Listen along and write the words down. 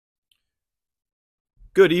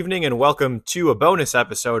Good evening and welcome to a bonus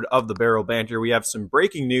episode of the Barrel Banter. We have some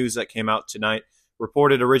breaking news that came out tonight,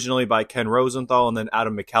 reported originally by Ken Rosenthal and then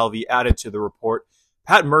Adam McCalvey added to the report.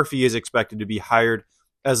 Pat Murphy is expected to be hired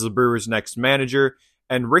as the Brewers' next manager,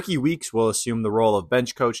 and Ricky Weeks will assume the role of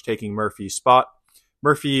bench coach, taking Murphy's spot.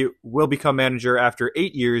 Murphy will become manager after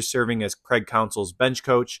 8 years serving as Craig Counsell's bench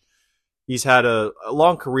coach. He's had a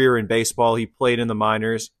long career in baseball. He played in the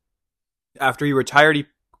minors. After he retired, he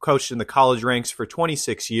coached in the college ranks for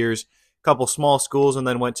 26 years, a couple small schools, and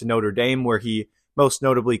then went to Notre Dame, where he most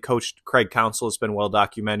notably coached Craig Counsell. It's been well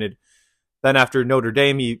documented. Then after Notre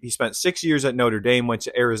Dame, he spent 6 years at Notre Dame, went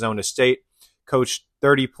to Arizona State, coached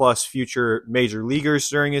 30-plus future major leaguers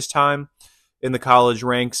during his time in the college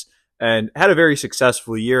ranks, and had a very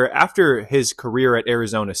successful year. After his career at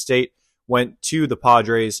Arizona State, went to the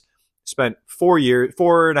Padres, spent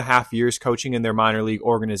 4.5 years coaching in their minor league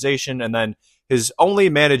organization, and then his only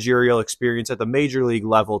managerial experience at the major league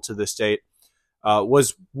level to this date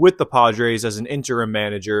was with the Padres as an interim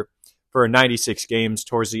manager for 96 games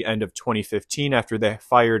towards the end of 2015 after they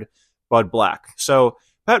fired Bud Black. So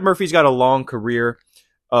Pat Murphy's got a long career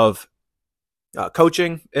of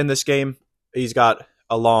coaching in this game. He's got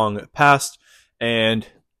a long past, and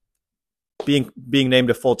being named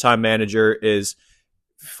a full-time manager is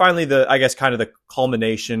finally the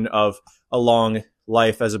culmination of a long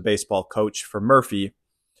life as a baseball coach for Murphy.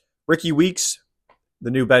 Ricky Weeks,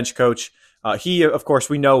 the new bench coach,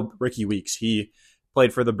 we know Ricky Weeks. He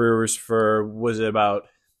played for the Brewers for, about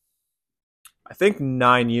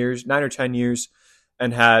 9 or 10 years,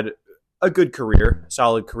 and had a good career,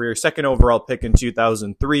 solid career. Second overall pick in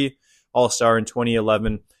 2003, All-Star in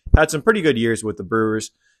 2011. Had some pretty good years with the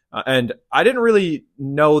Brewers. And I didn't really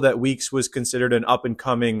know that Weeks was considered an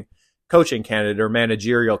up-and-coming coaching candidate or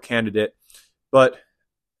managerial candidate, but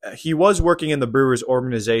he was working in the Brewers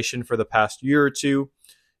organization for the past year or two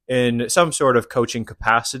in some sort of coaching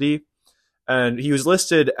capacity, and he was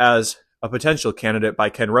listed as a potential candidate by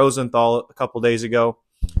Ken Rosenthal a couple days ago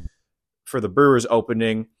for the Brewers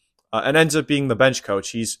opening, and ends up being the bench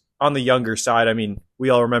coach. He's on the younger side. I mean, we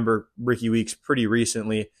all remember Ricky Weeks pretty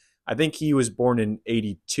recently. I think he was born in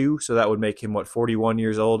 82, so that would make him, 41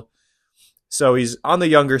 years old. So he's on the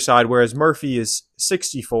younger side, whereas Murphy is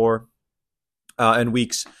 64, and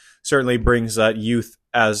Weeks certainly brings that youth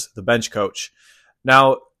as the bench coach.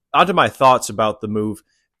 Now, onto my thoughts about the move.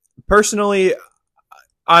 Personally,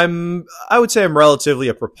 I would say I'm relatively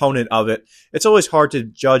a proponent of it. It's always hard to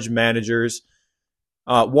judge managers.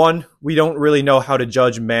 One, we don't really know how to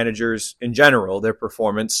judge managers in general, their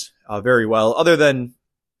performance very well, other than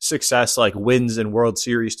success like wins and World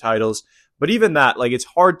Series titles. But even that, it's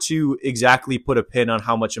hard to exactly put a pin on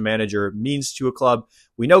how much a manager means to a club.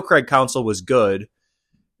 We know Craig Counsell was good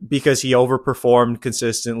because he overperformed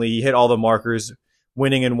consistently. He hit all the markers,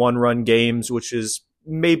 winning in one-run games, which is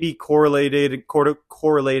maybe correlating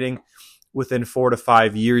within 4 to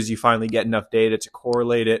 5 years. You finally get enough data to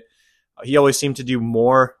correlate it. He always seemed to do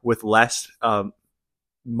more with less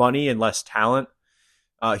money and less talent.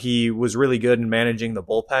 He was really good in managing the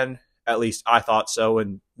bullpen. At least I thought so,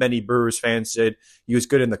 and many Brewers fans did. He was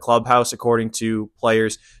good in the clubhouse, according to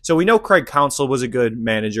players. So we know Craig Counsell was a good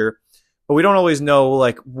manager, but we don't always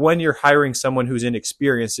know, when you're hiring someone who's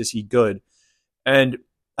inexperienced, is he good? And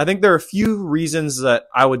I think there are a few reasons that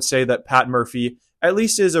I would say that Pat Murphy at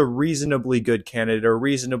least is a reasonably good candidate or a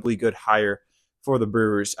reasonably good hire for the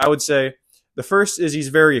Brewers. I would say the first is he's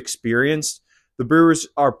very experienced. The Brewers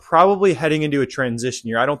are probably heading into a transition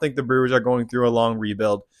year. I don't think the Brewers are going through a long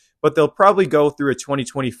rebuild, but they'll probably go through a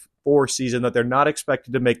 2024 season that they're not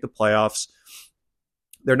expected to make the playoffs.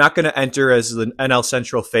 They're not going to enter as the NL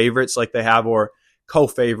Central favorites like they have, or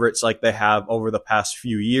co-favorites like they have over the past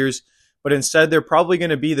few years, but instead they're probably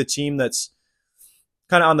going to be the team that's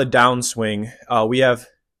kind of on the downswing. We have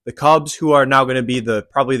the Cubs, who are now going to be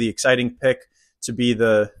probably the exciting pick to be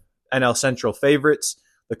the NL Central favorites.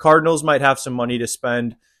 The Cardinals might have some money to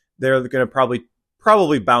spend. They're going to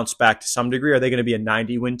probably bounce back to some degree. Are they going to be a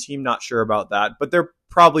 90-win team? Not sure about that, but they're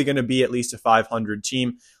probably going to be at least a 500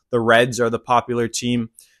 team. The Reds are the popular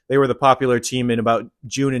team. They were the popular team in about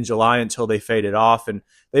June and July until they faded off, and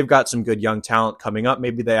they've got some good young talent coming up.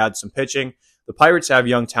 Maybe they add some pitching. The Pirates have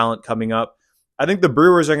young talent coming up. I think the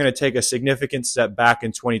Brewers are going to take a significant step back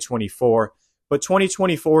in 2024, but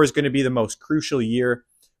 2024 is going to be the most crucial year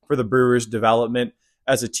for the Brewers' development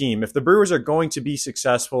as a team. If the Brewers are going to be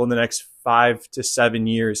successful in the next 5 to 7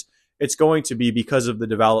 years, it's going to be because of the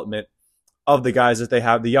development of the guys that they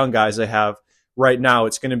have, the young guys they have right now.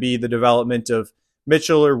 It's going to be the development of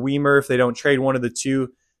Mitchell or Weimer if they don't trade one of the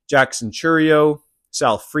two, Jackson Churio,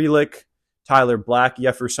 Sal Frelick, Tyler Black,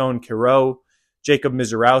 Jefferson Quiro, Jacob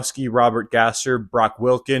Mizorowski, Robert Gasser, Brock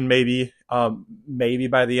Wilkin, maybe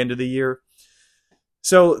by the end of the year.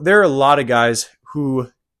 So there are a lot of guys who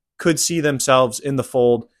could see themselves in the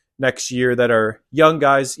fold next year that are young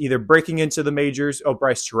guys, either breaking into the majors. Oh,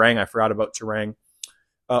 Bryce Terang, I forgot about Terang.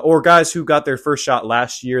 Or guys who got their first shot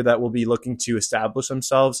last year that will be looking to establish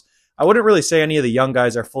themselves. I wouldn't really say any of the young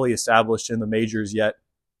guys are fully established in the majors yet.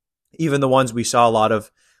 Even the ones we saw a lot of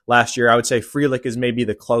last year, I would say Frelick is maybe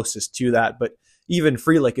the closest to that, but even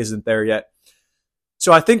Frelick isn't there yet.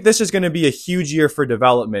 So I think this is going to be a huge year for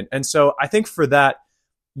development. And so I think for that,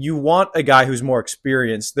 you want a guy who's more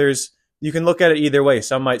experienced. You can look at it either way.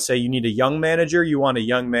 Some might say you need a young manager. You want a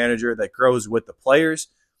young manager that grows with the players.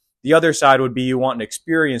 The other side would be you want an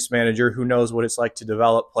experienced manager who knows what it's like to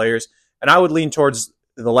develop players. And I would lean towards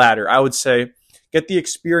the latter. I would say get the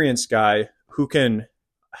experienced guy who can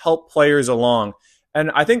help players along.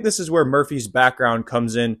 And I think this is where Murphy's background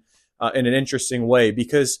comes in an interesting way,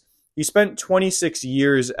 because he spent 26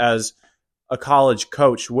 years as a college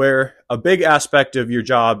coach, where a big aspect of your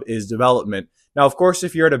job is development. Now, of course,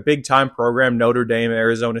 if you're at a big-time program, Notre Dame,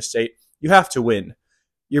 Arizona State, you have to win.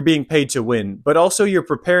 You're being paid to win. But also you're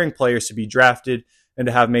preparing players to be drafted and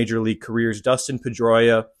to have major league careers. Dustin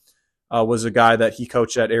Pedroia was a guy that he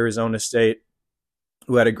coached at Arizona State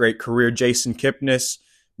who had a great career. Jason Kipnis,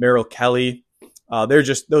 Merrill Kelly.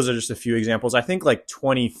 Those are just a few examples. I think like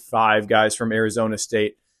 25 guys from Arizona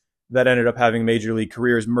State that ended up having major league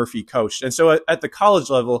careers Murphy coached. And so at the college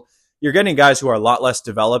level, you're getting guys who are a lot less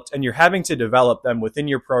developed, and you're having to develop them within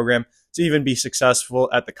your program to even be successful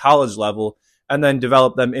at the college level, and then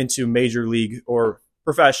develop them into major league or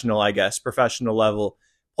professional level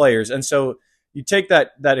players. And so you take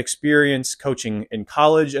that experience coaching in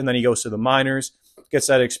college, and then he goes to the minors, gets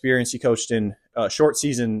that experience. He coached in short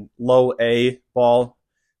season low A ball.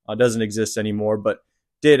 Doesn't exist anymore, but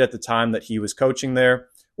did at the time that he was coaching there.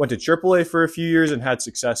 Went to AAA for a few years and had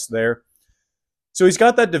success there. So he's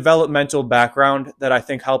got that developmental background that I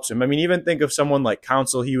think helps him. I mean, even think of someone like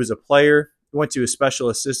Counsell. He was a player, went to a special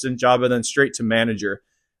assistant job, and then straight to manager.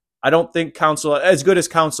 I don't think Counsell, as good as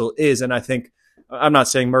Counsell is, and I think, I'm not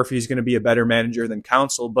saying Murphy's going to be a better manager than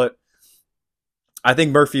Counsell, but I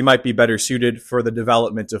think Murphy might be better suited for the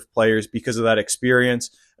development of players because of that experience,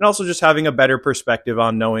 and also just having a better perspective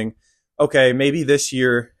on knowing, okay, maybe this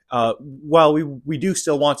year, while we do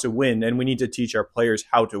still want to win and we need to teach our players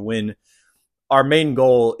how to win, our main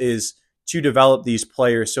goal is to develop these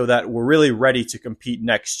players so that we're really ready to compete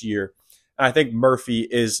next year. And I think Murphy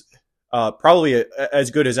is probably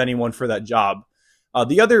as good as anyone for that job.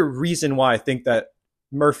 The other reason why I think that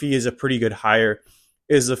Murphy is a pretty good hire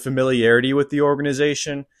is the familiarity with the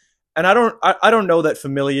organization. And I don't know that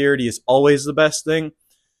familiarity is always the best thing,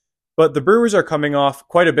 but the Brewers are coming off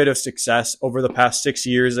quite a bit of success over the past 6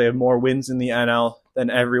 years. They have more wins in the NL than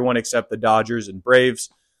everyone except the Dodgers and Braves.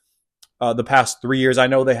 The past 3 years, I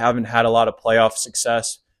know they haven't had a lot of playoff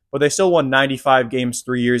success, but they still won 95 games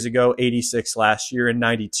 3 years ago, 86 last year, and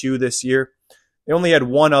 92 this year. They only had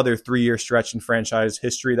one other 3-year stretch in franchise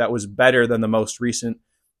history that was better than the most recent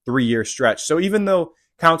 3-year stretch. So even though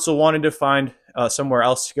Counsell wanted to find somewhere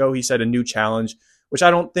else to go, he said a new challenge, which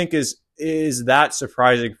I don't think is that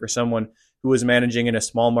surprising for someone who was managing in a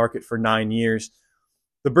small market for 9 years.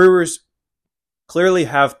 The Brewers clearly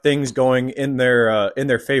have things going in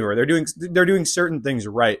their favor. They're doing certain things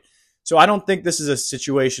right. So I don't think this is a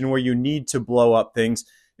situation where you need to blow up things.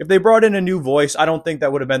 If they brought in a new voice, I don't think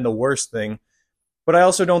that would have been the worst thing. But I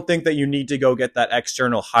also don't think that you need to go get that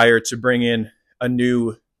external hire to bring in a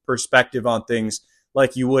new perspective on things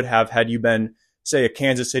like you would have had you been, say, a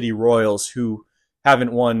Kansas City Royals who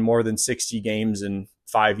haven't won more than 60 games in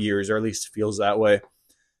 5 years, or at least feels that way.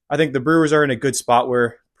 I think the Brewers are in a good spot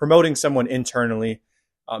where promoting someone internally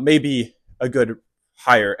may be a good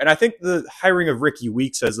hire. And I think the hiring of Ricky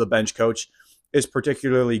Weeks as the bench coach is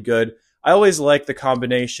particularly good. I always like the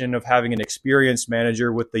combination of having an experienced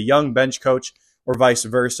manager with the young bench coach, or vice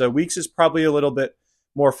versa. Weeks is probably a little bit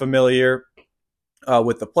more familiar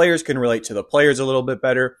with the players, can relate to the players a little bit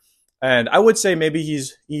better. And I would say maybe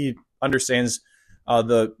he understands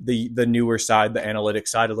the newer side, the analytics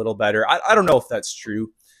side a little better. I don't know if that's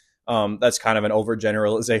true. That's kind of an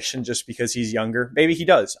overgeneralization just because he's younger. Maybe he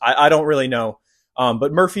does. I don't really know.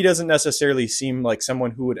 But Murphy doesn't necessarily seem like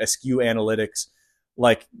someone who would eschew analytics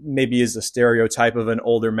like maybe is the stereotype of an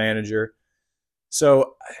older manager.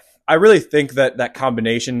 So I really think that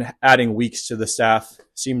combination, adding Weeks to the staff,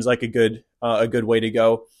 seems like a good way to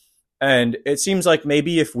go. And it seems like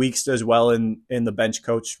maybe if Weeks does well in the bench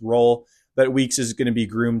coach role, that Weeks is going to be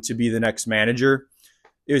groomed to be the next manager.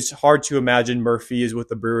 It's hard to imagine Murphy is with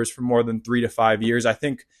the Brewers for more than 3 to 5 years. I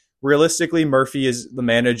think realistically, Murphy is the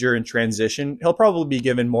manager in transition. He'll probably be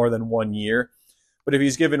given more than 1 year. But if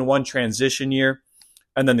he's given one transition year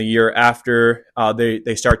and then the year after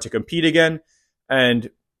they start to compete again, and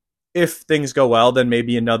if things go well, then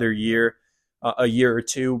maybe another year, a year or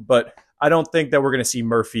two. But I don't think that we're going to see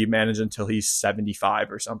Murphy manage until he's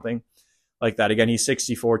 75 or something like that. Again, he's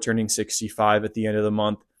 64, turning 65 at the end of the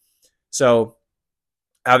month. So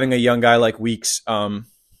having a young guy like Weeks,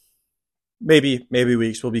 maybe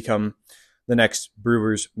Weeks will become the next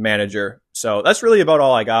Brewers manager. So that's really about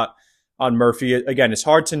all I got on Murphy. Again, it's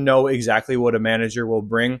hard to know exactly what a manager will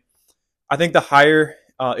bring. I think the hire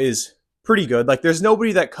is pretty good. Like, there's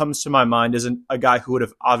nobody that comes to my mind as a guy who would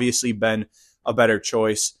have obviously been a better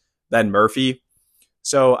choice than Murphy.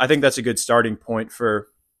 So I think that's a good starting point for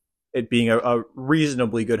it being a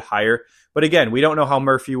reasonably good hire. But again, we don't know how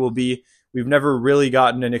Murphy will be. We've never really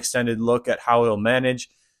gotten an extended look at how he'll manage.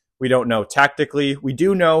 We don't know tactically. We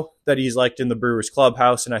do know that he's liked in the Brewers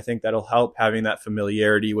clubhouse, and I think that'll help, having that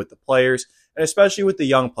familiarity with the players, and especially with the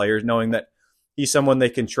young players, knowing that he's someone they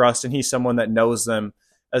can trust and he's someone that knows them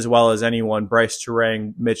as well as anyone. Bryce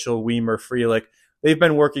Terang, Mitchell, Weimer, Frelick, they've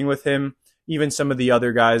been working with him. Even some of the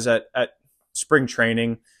other guys at spring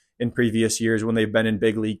training in previous years when they've been in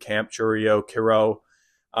big league camp, Churio, Kiro,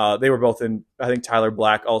 they were both in, I think Tyler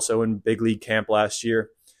Black also in big league camp last year.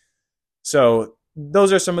 So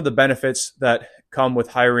those are some of the benefits that come with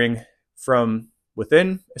hiring from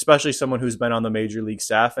within, especially someone who's been on the major league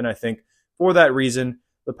staff. And I think for that reason,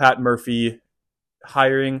 the Pat Murphy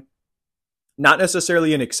hiring, not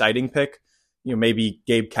necessarily an exciting pick. Maybe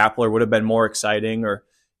Gabe Kapler would have been more exciting, or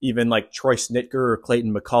even like Troy Snitker or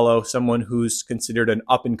Clayton McCullough, someone who's considered an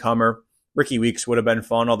up-and-comer. Ricky Weeks would have been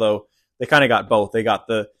fun, although they kind of got both. They got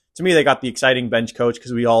the exciting bench coach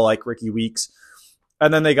because we all like Ricky Weeks.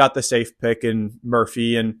 And then they got the safe pick in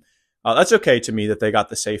Murphy, and that's okay to me that they got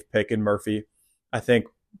the safe pick in Murphy. I think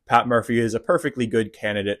Pat Murphy is a perfectly good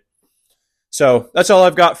candidate. So that's all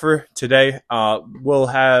I've got for today.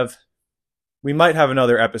 We might have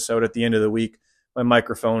another episode at the end of the week. My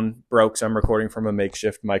microphone broke, so I'm recording from a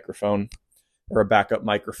makeshift microphone or a backup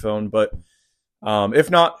microphone. But if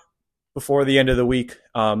not, before the end of the week,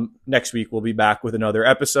 next week we'll be back with another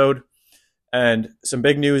episode. And some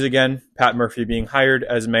big news again, Pat Murphy being hired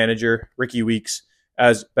as manager, Ricky Weeks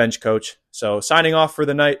as bench coach. So signing off for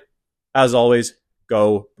the night, as always,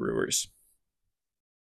 go Brewers.